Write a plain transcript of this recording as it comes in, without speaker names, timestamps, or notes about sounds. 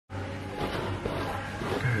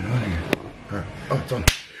Oh, it's on.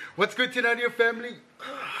 What's good tonight, your family?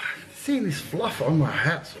 Seeing this fluff on my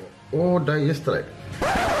hats all day yesterday.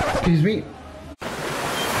 Excuse me.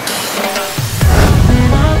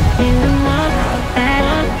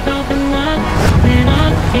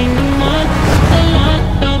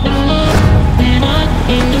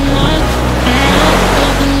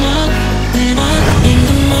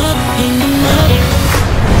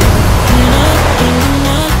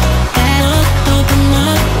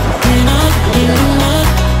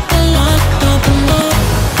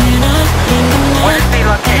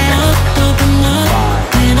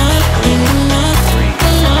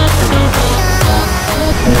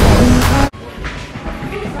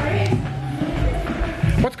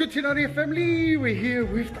 What's good tonight, family? We're here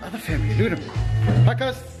with the other family. Look at them. Hi,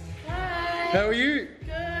 cuz. Hi. How are you?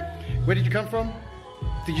 Good. Where did you come from?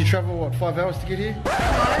 Did you travel, what, 5 hours to get here? No.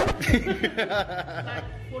 Like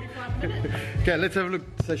 45 minutes. Okay, let's have a look.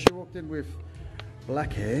 So she walked in with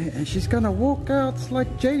black hair and she's gonna walk out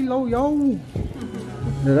like J-Lo, yo. Look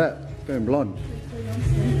at that, going blonde.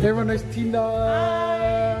 Everyone knows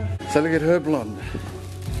Tina. So look at her blonde.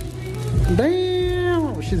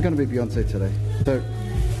 Damn, she's gonna be Beyoncé today. So,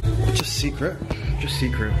 just secret.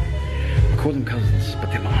 I call them cousins, but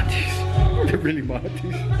they're my aunties. They're really my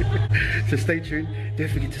aunties. So stay tuned. Don't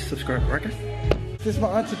forget to subscribe, right guys? This is my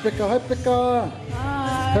auntie Becca. Hi Becca.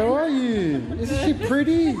 Hi. How are you? Isn't she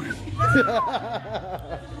pretty?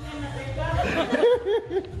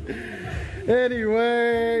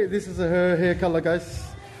 Anyway, this is her hair color, guys.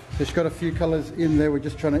 So she's got a few colors in there. We're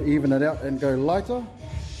just trying to even it out and go lighter.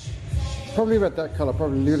 Probably about that color,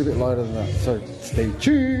 probably a little bit lighter than that. So stay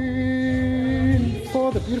tuned for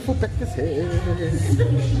the beautiful Becca's hair.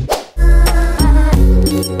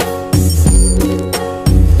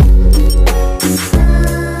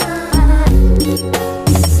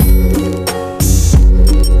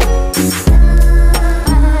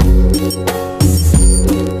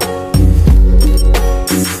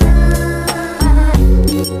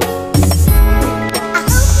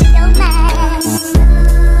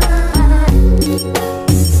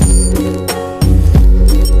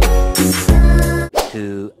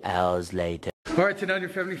 2 hours later. Alright, tonight your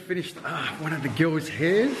family finished one of the girls'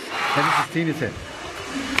 hairs, and this is Tina's hair.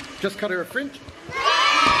 Just cut her a fringe.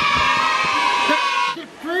 She's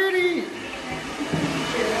pretty!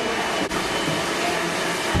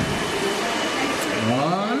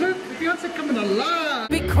 Oh, look, Beyoncé coming alive!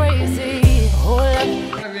 Be crazy. Hold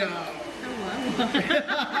up.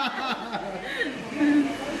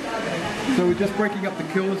 So we're just breaking up the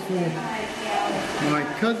curls for my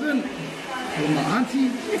cousin, for my auntie.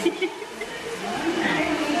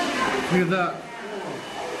 Look at that.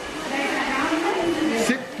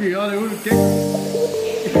 Sick, ja, det är olika.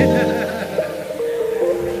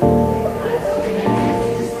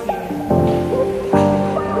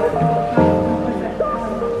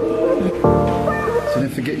 So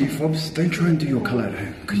don't forget you fobs, don't try and do your colour at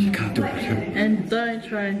home, because you can't do it at home. And don't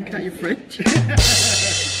try and cut your fringe.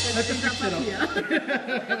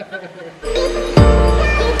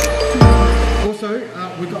 Also,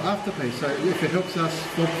 we've got Afterpay, so if it helps us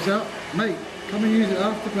fobs out, mate, come and use it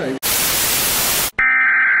Afterpay.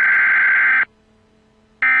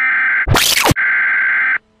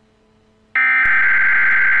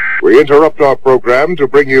 We interrupt our program to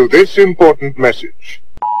bring you this important message.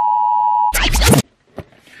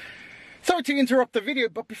 Sorry to interrupt the video,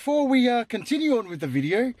 but before we continue on with the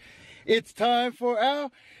video, it's time for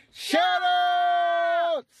our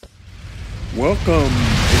shoutouts! Welcome.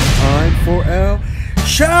 It's time for our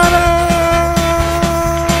shoutouts!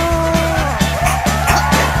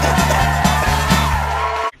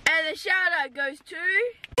 And the shout out goes to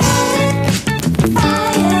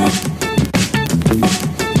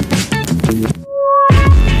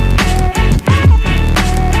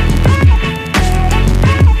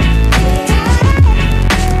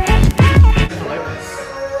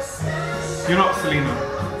You're not Selena.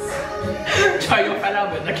 Try your fat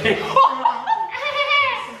Albert, okay?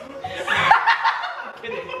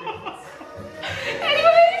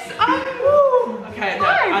 anyways, Okay, no, I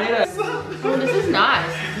need a... oh, this is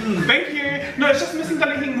nice. Thank you. No, it's just missing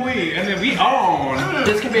Dalihing Mui, and then we own.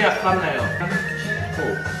 This could be a thumbnail.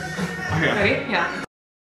 Cool. Okay. Ready? Yeah.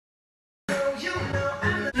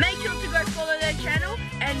 Make sure to go follow their channel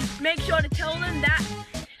and make sure to tell them that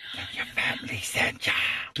Your family sent ya.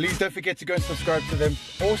 Please don't forget to go and subscribe to them.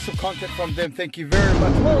 Awesome content from them. Thank you very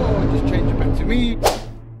much. Oh, just change it back to me.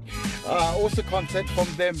 Also content from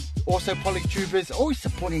them. Also Polytubers. Always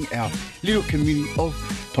supporting our little community of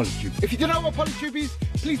Polytube. If you don't know what Polytube is,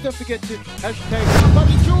 please don't forget to hashtag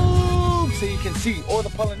Polytubes. so you can see all the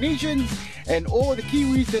Polynesians and all the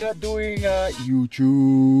Kiwis that are doing YouTube.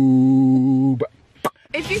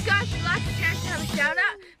 If you guys would like a chance to have a shout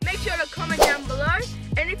out, make sure to comment down below.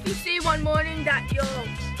 And if you see one morning that your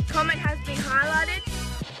comment has been highlighted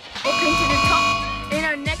or pinned to the top, in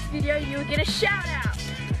our next video you'll get a shout out.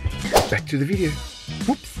 Back to the video.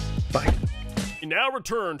 Whoops. Bye. We now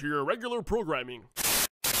return to your regular programming.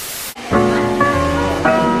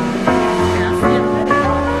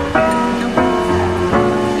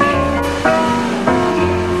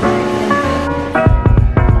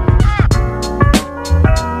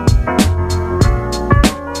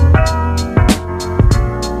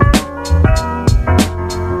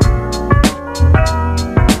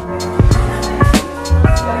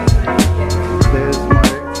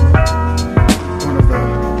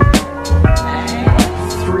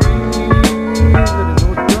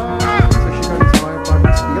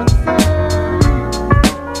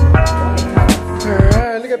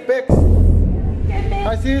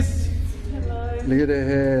 Look at the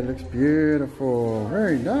hair, looks beautiful.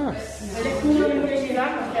 Very nice.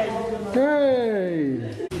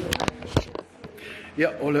 Hey.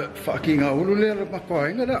 Yeah, all the fucking Hi.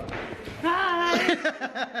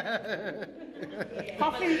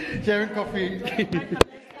 Coffee. Sharing coffee.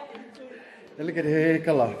 Look at the hair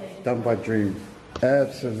color done by Dream.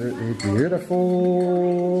 Absolutely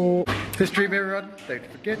beautiful. This Dream, everyone, don't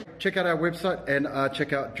forget, check out our website and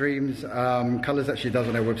check out Dream's colours that she does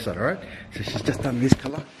on our website, alright? So she's just done this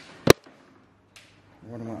colour.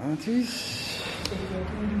 One of my aunties.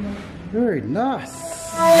 Very nice.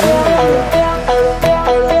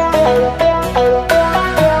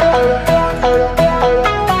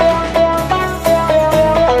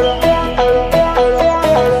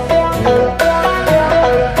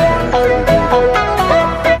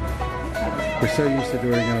 We're so used to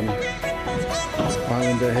doing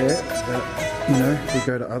Islander hair that, you know, we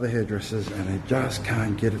go to other hairdressers and they just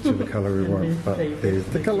can't get it to the colour we want. But there's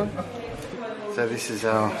the colour. So this is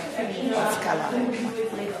our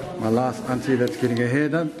my last auntie that's getting her hair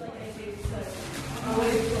done.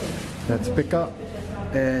 That's Becca,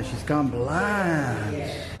 and she's gone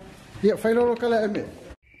blind. Yeah, whailoro colour ame.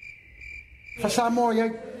 Whasamo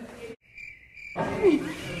yai.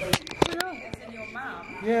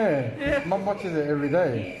 Yeah, Mum watches it every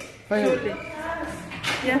day.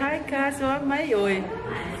 Yeah, hi, Ka, so mai oi.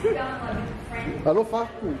 Alofa.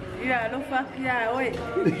 Yeah, alofa, yeah, oi.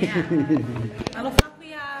 Alofa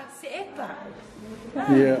ya seeta.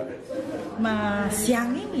 Yeah. Ma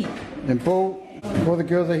siangini. And Paul, all the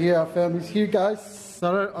girls are here, our family's here, guys.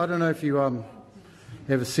 I don't know if you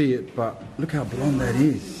ever see it, but look how blonde that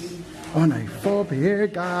is. On a fob here,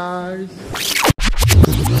 guys.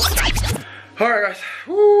 Alright guys,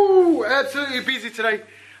 woo, absolutely busy today.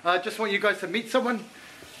 Just want you guys to meet someone.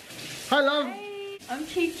 Hi love. Hey, I'm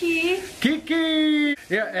Kiki. Kiki!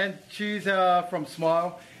 Yeah, and she's from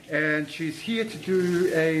Smile, and she's here to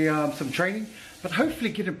do some training, but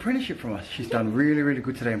hopefully get an apprenticeship from us. She's done really, really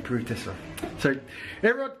good today, improved herself. So,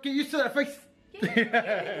 everyone, get used to that face.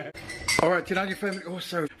 Yeah. Alright, tonight your family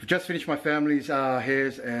also. I've just finished my family's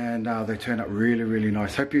hairs, and they turned out really, really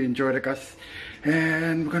nice. Hope you enjoyed it, guys.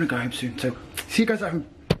 And we're gonna go home soon, so see you guys at home.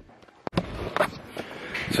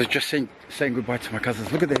 So just saying goodbye to my cousins.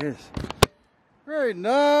 Look at their hairs. Very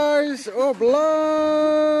nice. Oh,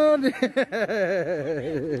 blonde.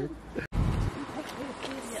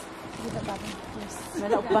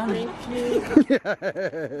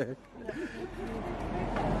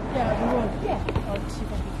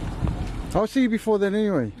 I'll see you before then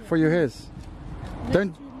anyway, for your hairs.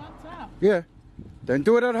 Don't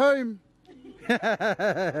do it at home.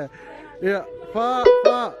 Yeah, far.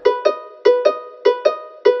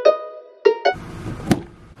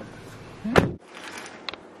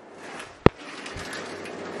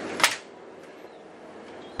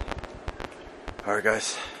 Alright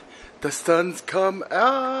guys, the sun's come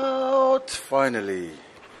out finally.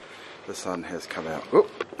 The sun has come out. Oh,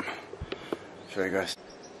 show you guys.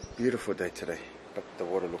 Beautiful day today, but the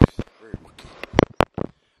water looks very mucky.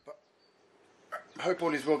 But I hope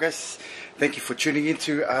all is well, guys. Thank you for tuning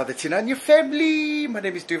into the Tinanya family. My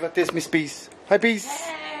name is Duva. There's Miss Bees. Hi Bees.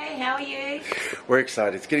 Hey, how are you? We're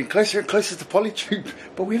excited. It's getting closer and closer to Polytube,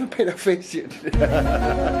 but we haven't paid our fares yet.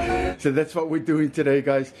 So that's what we're doing today,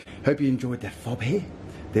 guys. Hope you enjoyed that fob hair.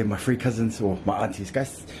 They're my three cousins, or my aunties,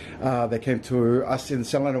 guys. They came to us in the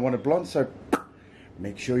salon and wanted blonde, so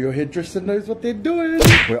make sure your hairdresser knows what they're doing.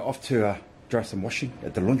 We're off to dry some washing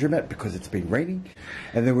at the laundromat because it's been raining.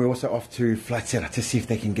 And then we're also off to Flight Centre to see if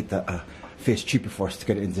they can get the fares cheaper for us to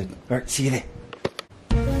go to NZ. Alright, see you there.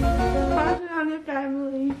 Bye,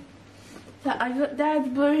 family. So I got Dad's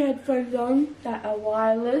blue headphones on that are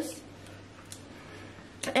wireless.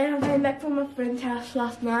 And I came back from my friend's house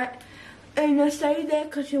last night. And I stayed there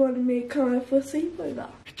because she wanted me to come over for a sleepover.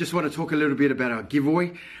 Just want to talk a little bit about our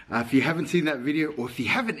giveaway. If you haven't seen that video or if you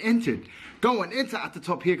haven't entered, go and enter at the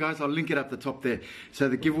top here, guys. I'll link it up the top there. So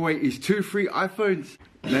the giveaway is 2 free iPhones.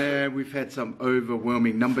 Man, we've had some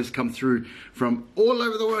overwhelming numbers come through from all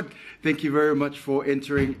over the world. Thank you very much for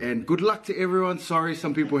entering and good luck to everyone. Sorry,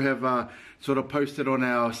 some people have sort of posted on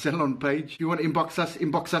our salon page. If you want to inbox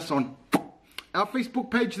us on our Facebook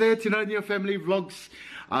page there, Tinonia Family Vlogs.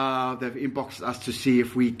 They've inboxed us to see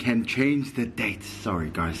if we can change the date. Sorry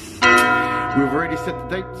guys, we've already set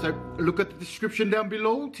the date, so look at the description down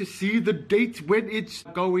below to see the date when it's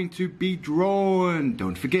going to be drawn.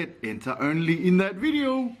 Don't forget, enter only in that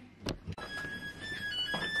video.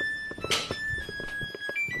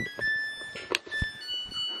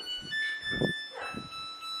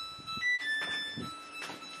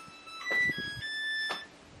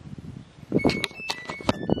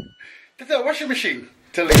 That's our washing machine.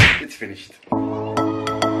 Till it's finished.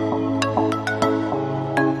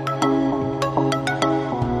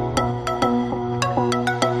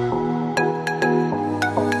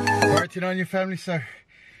 Alright, you know, your family, so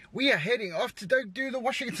we are heading off to do the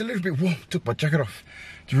washing. It's a little bit warm. Took my jacket off.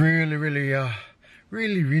 It's really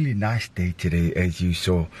nice day today, as you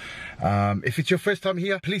saw. If it's your first time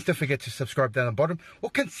here, please don't forget to subscribe down the bottom or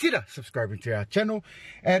consider subscribing to our channel,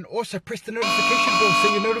 and also press the notification bell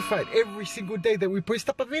so you're notified every single day that we post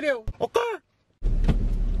up a video. Okay?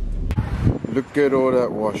 Look at all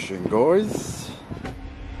that washing, guys.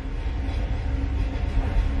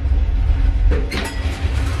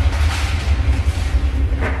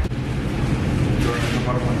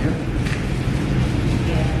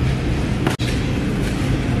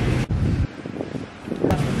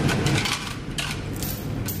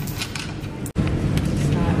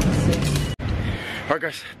 Alright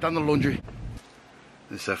guys, done the laundry.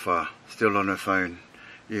 And so far, still on her phone,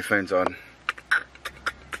 earphones on.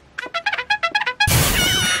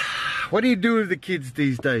 What do you do with the kids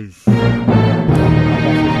these days?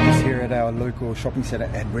 We're just here at our local shopping centre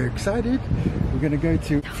and we're excited. We're going to go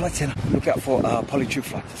to Flight Centre. Look out for Polytube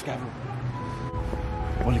flight. Let's go.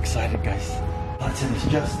 All excited guys. Flight Centre's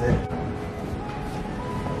just there.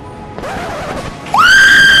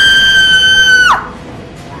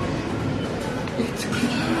 It's closed.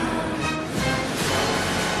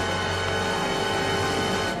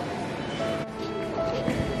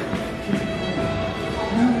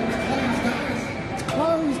 No, it's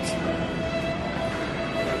closed.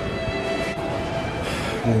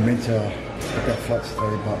 We were meant to pick up flights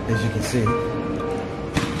today, but as you can see,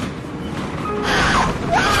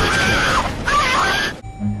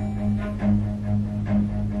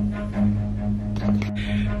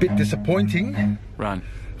 bit disappointing. Run.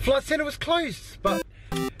 Flight Centre was closed, but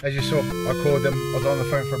as you saw, I called them. I was on the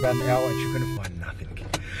phone for about an hour and she couldn't find nothing.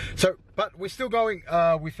 So, but we're still going.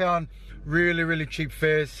 We found really cheap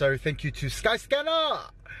fares, so thank you to Skyscanner.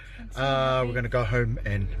 We're going to go home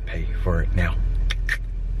and pay for it now.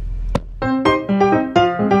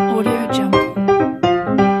 Audio Jungle.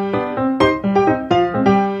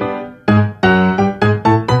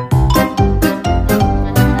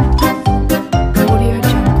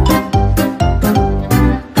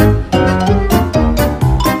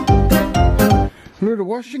 Little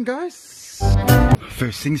washing, guys.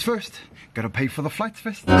 First things first, gotta pay for the flights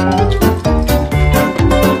first.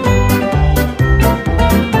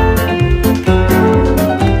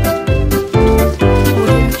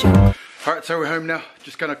 Alright, so we're home now.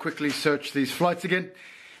 Just gonna quickly search these flights again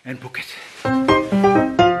and book it.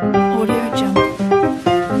 Audio Jungle.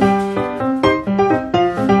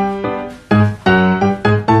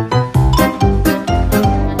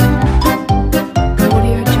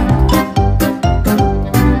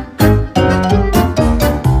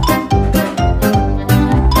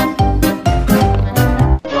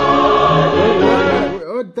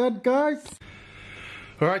 Guys,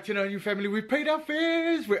 all right, you know, you family, we paid our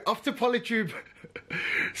fares. We're off to Polytube.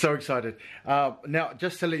 So excited. Now,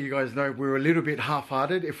 just to let you guys know, we were a little bit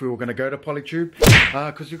half-hearted if we were going to go to Polytube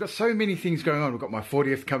because we've got so many things going on. We've got my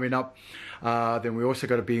 40th coming up. Then we also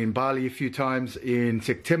got to be in Bali a few times in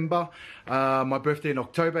September. My birthday in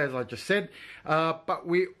October, as I just said. But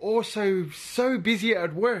we're also so busy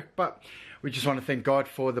at work. But we just want to thank God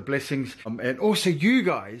for the blessings and also you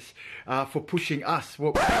guys for pushing us.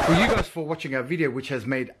 Well, for you guys for watching our video, which has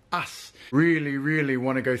made us really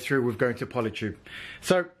want to go through with going to Polytube.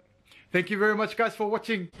 So thank you very much guys for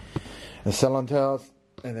watching. The salon towels,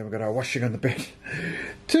 and then we've got our washing on the bed.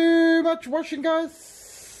 Too much washing,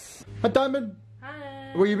 guys. Hi Diamond.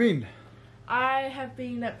 Hi. Where you been? I have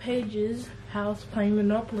been at Paige's house playing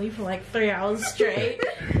Monopoly for like 3 hours straight.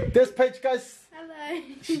 There's Paige, guys. Hello.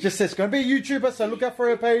 She just says, gonna be a YouTuber, so look out for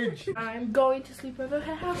her page. I'm going to sleep over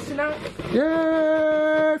her house tonight.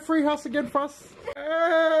 Yeah, free house again for us.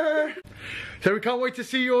 So we can't wait to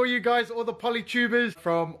see all you guys, all the Polytubers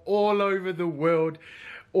from all over the world,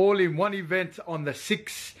 all in one event on the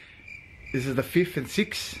 6th. This is the 5th and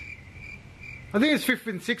 6th. I think it's 5th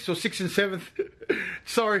and 6th or 6th and 7th.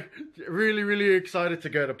 Sorry, really excited to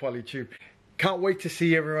go to Polytube. Can't wait to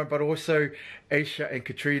see everyone, but also Aisha and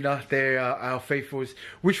Katrina, they're our faithfuls.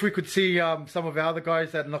 Wish we could see some of our other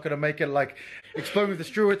guys that are not going to make it, like Exploding with the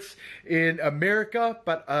Stewarts in America,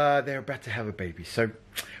 but they're about to have a baby. So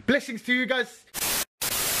blessings to you guys.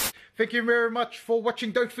 Thank you very much for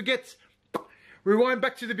watching. Don't forget, rewind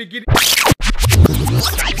back to the beginning.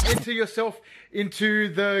 Enter yourself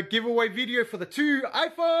into the giveaway video for the 2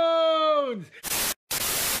 iPhones.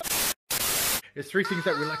 There's 3 things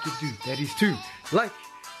that we like you to do. That is to like,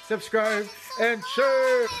 subscribe, and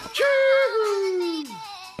share. Choo!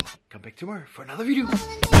 Come back tomorrow for another video.